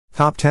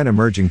Top 10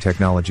 Emerging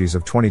Technologies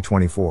of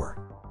 2024.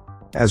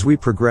 As we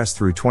progress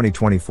through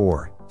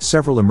 2024,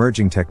 several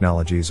emerging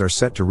technologies are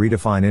set to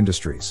redefine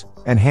industries,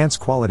 enhance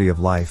quality of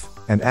life,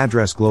 and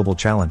address global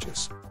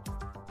challenges.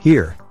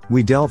 Here,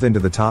 we delve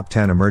into the top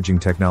 10 emerging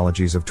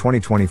technologies of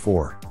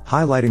 2024,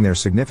 highlighting their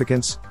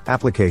significance,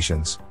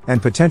 applications,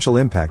 and potential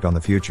impact on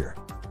the future.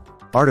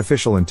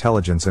 Artificial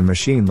intelligence and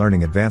machine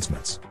learning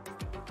advancements.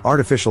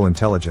 Artificial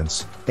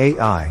intelligence,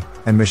 AI,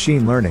 and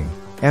machine learning,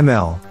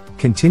 ML,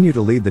 continue to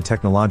lead the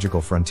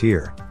technological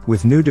frontier,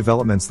 with new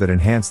developments that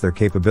enhance their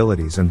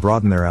capabilities and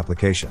broaden their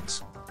applications.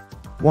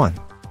 1.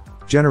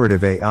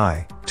 Generative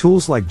AI.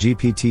 Tools like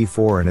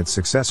GPT-4 and its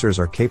successors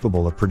are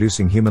capable of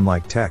producing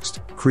human-like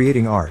text,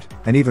 creating art,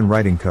 and even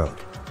writing code.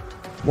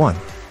 1.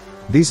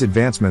 These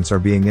advancements are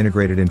being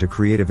integrated into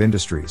creative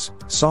industries,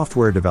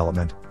 software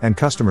development, and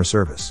customer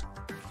service.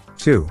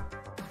 2.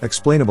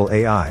 Explainable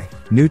AI.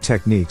 New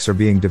techniques are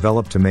being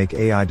developed to make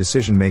AI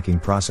decision-making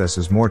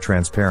processes more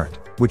transparent,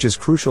 which is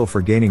crucial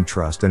for gaining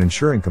trust and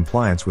ensuring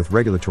compliance with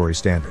regulatory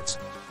standards.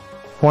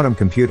 Quantum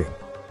computing.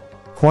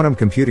 Quantum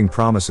computing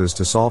promises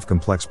to solve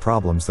complex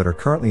problems that are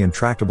currently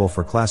intractable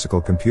for classical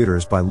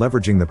computers by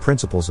leveraging the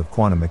principles of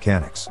quantum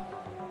mechanics.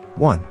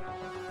 1.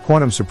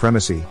 Quantum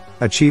supremacy.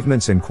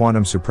 Achievements in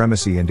quantum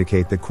supremacy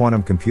indicate that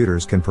quantum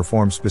computers can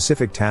perform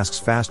specific tasks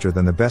faster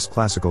than the best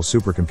classical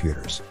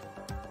supercomputers.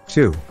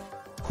 2.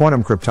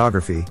 Quantum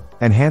cryptography.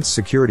 Enhanced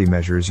security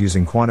measures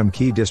using quantum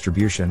key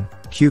distribution,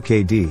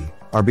 QKD,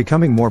 are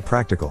becoming more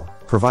practical,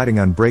 providing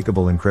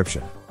unbreakable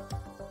encryption.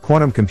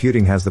 Quantum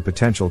computing has the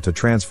potential to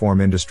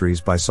transform industries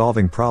by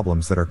solving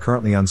problems that are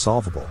currently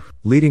unsolvable,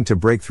 leading to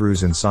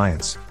breakthroughs in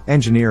science,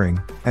 engineering,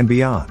 and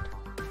beyond.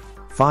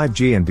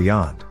 5G and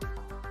beyond.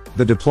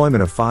 The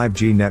deployment of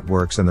 5G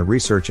networks and the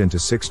research into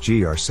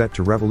 6G are set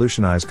to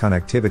revolutionize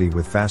connectivity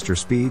with faster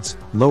speeds,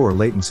 lower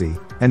latency,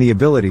 and the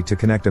ability to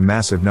connect a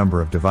massive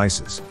number of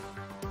devices.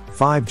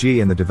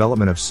 5G and the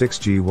development of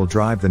 6G will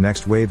drive the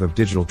next wave of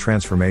digital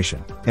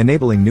transformation,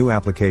 enabling new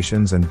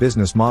applications and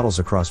business models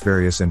across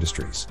various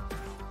industries.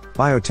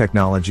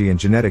 Biotechnology and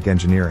genetic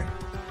engineering.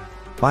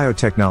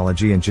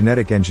 Biotechnology and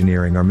genetic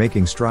engineering are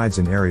making strides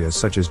in areas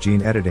such as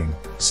gene editing,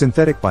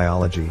 synthetic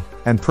biology,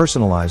 and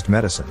personalized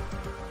medicine.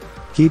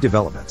 Key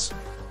developments.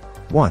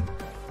 1.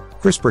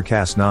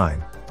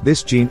 CRISPR-Cas9.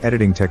 This gene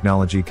editing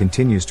technology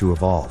continues to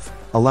evolve,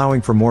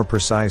 allowing for more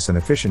precise and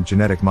efficient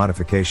genetic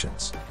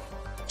modifications.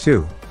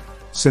 2.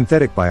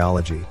 Synthetic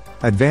biology.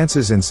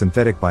 Advances in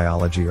synthetic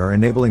biology are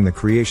enabling the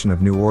creation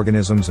of new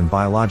organisms and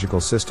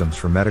biological systems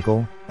for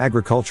medical,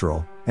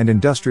 agricultural, and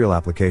industrial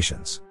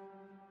applications.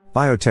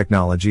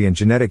 Biotechnology and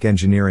genetic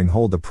engineering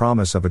hold the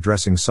promise of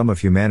addressing some of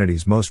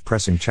humanity's most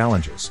pressing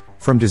challenges,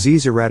 from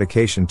disease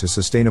eradication to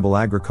sustainable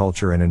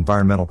agriculture and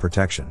environmental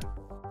protection.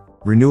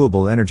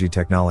 Renewable energy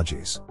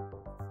technologies.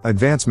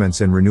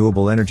 Advancements in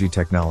renewable energy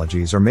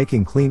technologies are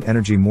making clean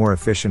energy more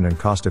efficient and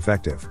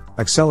cost-effective,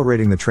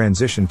 accelerating the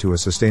transition to a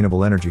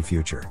sustainable energy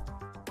future.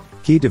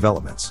 Key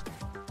developments.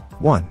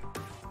 1.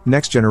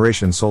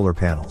 Next-generation solar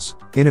panels.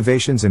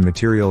 Innovations in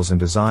materials and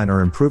design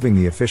are improving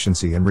the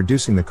efficiency and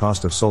reducing the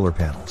cost of solar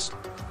panels.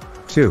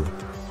 2.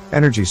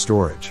 Energy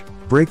storage.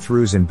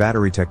 Breakthroughs in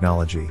battery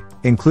technology,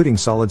 including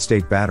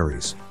solid-state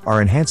batteries,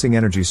 are enhancing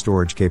energy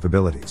storage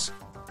capabilities.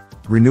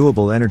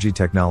 Renewable energy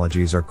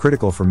technologies are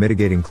critical for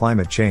mitigating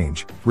climate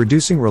change,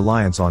 reducing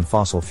reliance on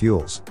fossil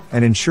fuels,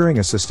 and ensuring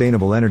a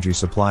sustainable energy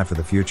supply for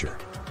the future.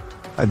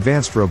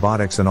 Advanced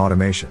robotics and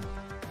automation.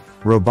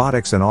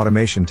 Robotics and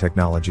automation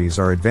technologies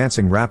are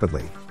advancing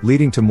rapidly,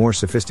 leading to more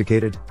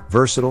sophisticated,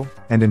 versatile,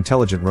 and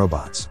intelligent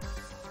robots.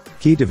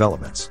 Key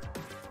developments.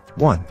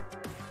 1.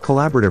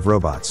 Collaborative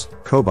robots,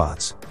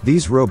 cobots.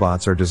 These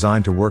robots are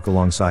designed to work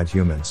alongside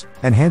humans,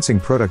 enhancing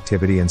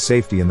productivity and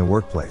safety in the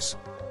workplace.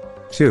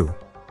 2.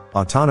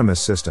 Autonomous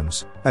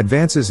systems.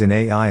 Advances in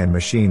AI and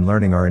machine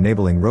learning are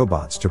enabling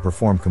robots to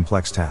perform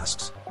complex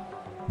tasks.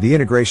 The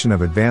integration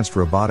of advanced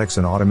robotics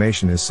and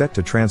automation is set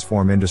to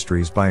transform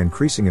industries by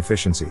increasing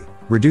efficiency,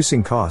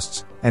 reducing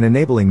costs, and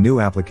enabling new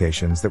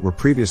applications that were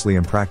previously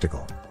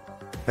impractical.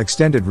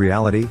 Extended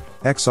reality,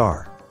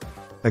 XR.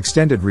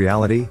 Extended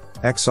reality,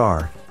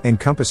 XR,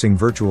 encompassing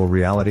virtual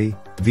reality,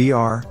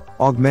 VR,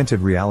 augmented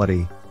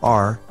reality,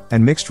 R,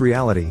 and mixed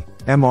reality,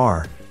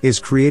 MR, is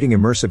creating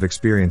immersive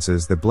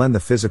experiences that blend the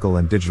physical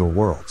and digital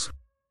worlds.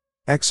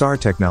 XR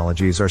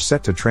technologies are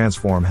set to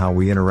transform how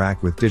we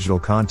interact with digital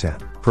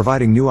content,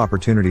 providing new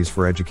opportunities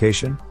for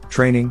education,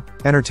 training,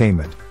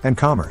 entertainment, and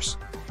commerce.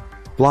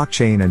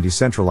 Blockchain and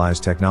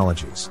decentralized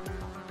technologies.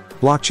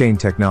 Blockchain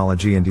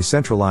technology and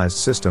decentralized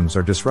systems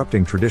are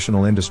disrupting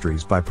traditional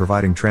industries by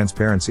providing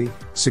transparency,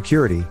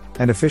 security,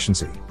 and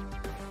efficiency.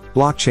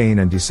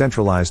 Blockchain and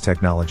decentralized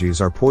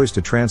technologies are poised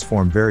to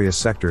transform various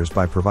sectors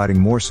by providing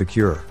more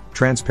secure,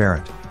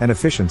 transparent, and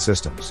efficient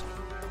systems.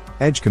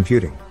 Edge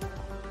computing.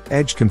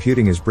 Edge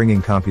computing is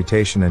bringing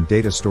computation and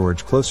data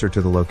storage closer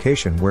to the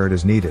location where it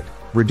is needed,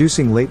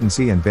 reducing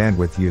latency and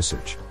bandwidth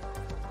usage.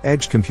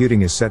 Edge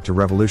computing is set to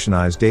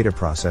revolutionize data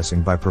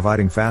processing by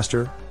providing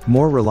faster,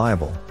 more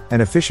reliable,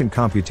 and efficient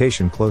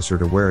computation closer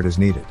to where it is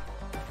needed.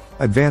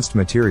 Advanced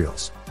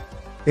materials.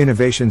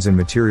 Innovations in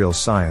materials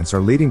science are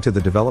leading to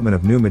the development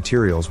of new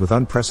materials with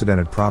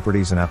unprecedented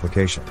properties and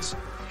applications.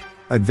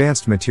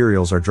 Advanced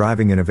materials are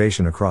driving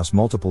innovation across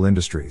multiple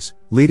industries,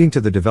 leading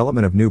to the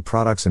development of new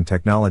products and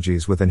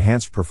technologies with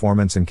enhanced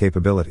performance and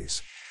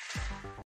capabilities.